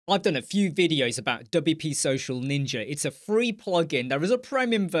I've done a few videos about WP Social Ninja. It's a free plugin. There is a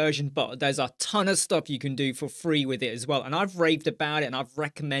premium version, but there's a ton of stuff you can do for free with it as well. And I've raved about it and I've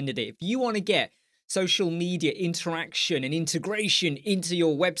recommended it. If you want to get social media interaction and integration into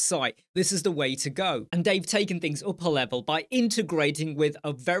your website, this is the way to go. And they've taken things up a level by integrating with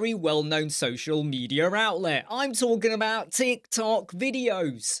a very well-known social media outlet. I'm talking about TikTok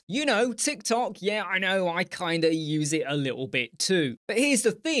videos. You know, TikTok, yeah, I know, I kind of use it a little bit too. But here's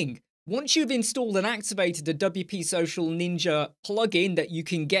the thing. Once you've installed and activated the WP Social Ninja plugin that you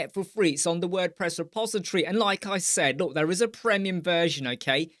can get for free, it's on the WordPress repository. And like I said, look, there is a premium version,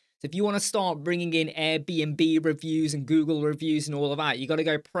 okay? So if you want to start bringing in Airbnb reviews and Google reviews and all of that, you got to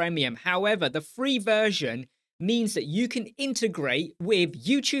go premium. However, the free version means that you can integrate with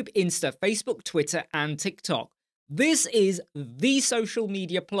YouTube, Insta, Facebook, Twitter, and TikTok. This is the social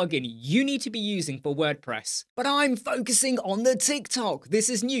media plugin you need to be using for WordPress. But I'm focusing on the TikTok.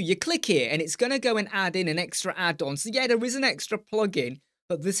 This is new. You click here and it's going to go and add in an extra add-on. So yeah, there is an extra plugin,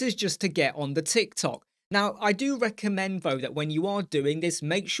 but this is just to get on the TikTok. Now, I do recommend, though, that when you are doing this,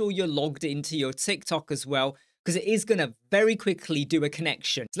 make sure you're logged into your TikTok as well, because it is going to very quickly do a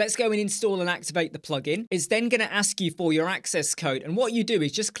connection. So let's go and install and activate the plugin. It's then going to ask you for your access code. And what you do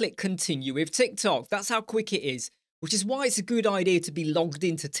is just click continue with TikTok. That's how quick it is, which is why it's a good idea to be logged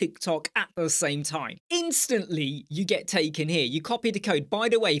into TikTok at the same time. Instantly, you get taken here. You copy the code. By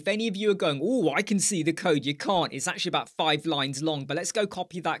the way, if any of you are going, oh, I can see the code, you can't. It's actually about 5 lines long, but let's go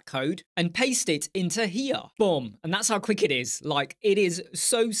copy that code and paste it into here. Boom. And that's how quick it is. Like, it is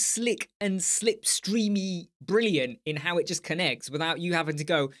so slick and slipstreamy brilliant in how it just connects without you having to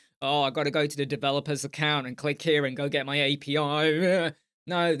go, oh, I got to go to the developer's account and click here and go get my API.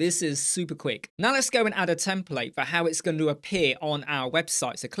 No, this is super quick. Now let's go and add a template for how it's going to appear on our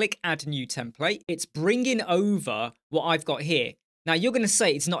website. So click add new template. It's bringing over what I've got here. Now you're going to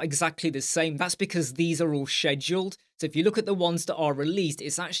say it's not exactly the same. That's because these are all scheduled. So if you look at the ones that are released,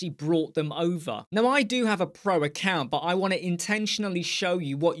 it's actually brought them over. Now I do have a pro account, but I want to intentionally show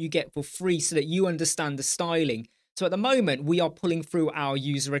you what you get for free so that you understand the styling. So at the moment, we are pulling through our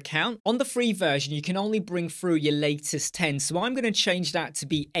user account. On the free version, you can only bring through your latest 10. So I'm going to change that to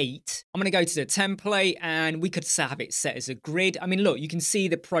be 8. I'm going to go to the template and we could have it set as a grid. I mean, look, you can see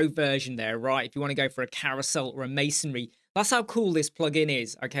the pro version there, right? If you want to go for a carousel or a masonry, that's how cool this plugin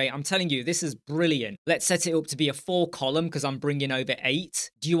is, okay? I'm telling you, this is brilliant. Let's set it up to be a 4 column because I'm bringing over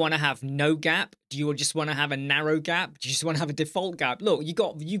 8. Do you want to have no gap? Do you just want to have a narrow gap? Do you just want to have a default gap? Look,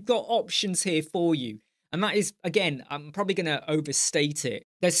 you've got options here for you. And that is, again, I'm probably going to overstate it.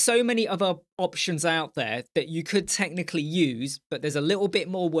 There's so many other options out there that you could technically use, but there's a little bit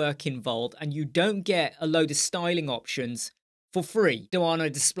more work involved and you don't get a load of styling options for free. Do I want to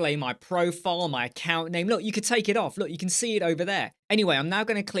display my profile, my account name? Look, you could take it off. Look, you can see it over there. Anyway, I'm now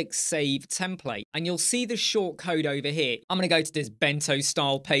going to click Save Template and you'll see the short code over here. I'm going to go to this bento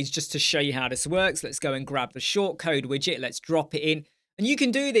style page just to show you how this works. Let's go and grab the short code widget. Let's drop it in. And you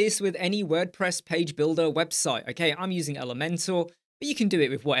can do this with any WordPress page builder website, okay? I'm using Elementor, but you can do it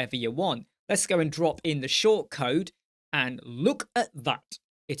with whatever you want. Let's go and drop in the short code and look at that.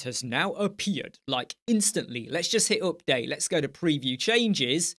 It has now appeared, like instantly. Let's just hit update. Let's go to preview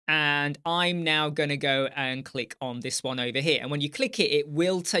changes. And I'm now going to go and click on this one over here. And when you click it, it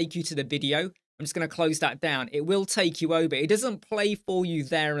will take you to the video. I'm just going to close that down. It will take you over. It doesn't play for you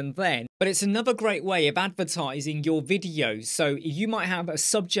there and then, but it's another great way of advertising your videos. So you might have a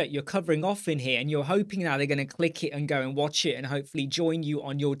subject you're covering off in here and you're hoping now they're going to click it and go and watch it and hopefully join you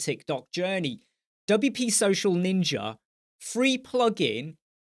on your TikTok journey. WP Social Ninja, free plugin,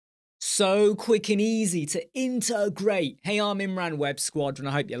 so quick and easy to integrate. Hey, I'm Imran Web Squadron.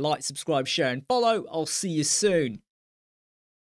 I hope you like, subscribe, share, and follow. I'll see you soon.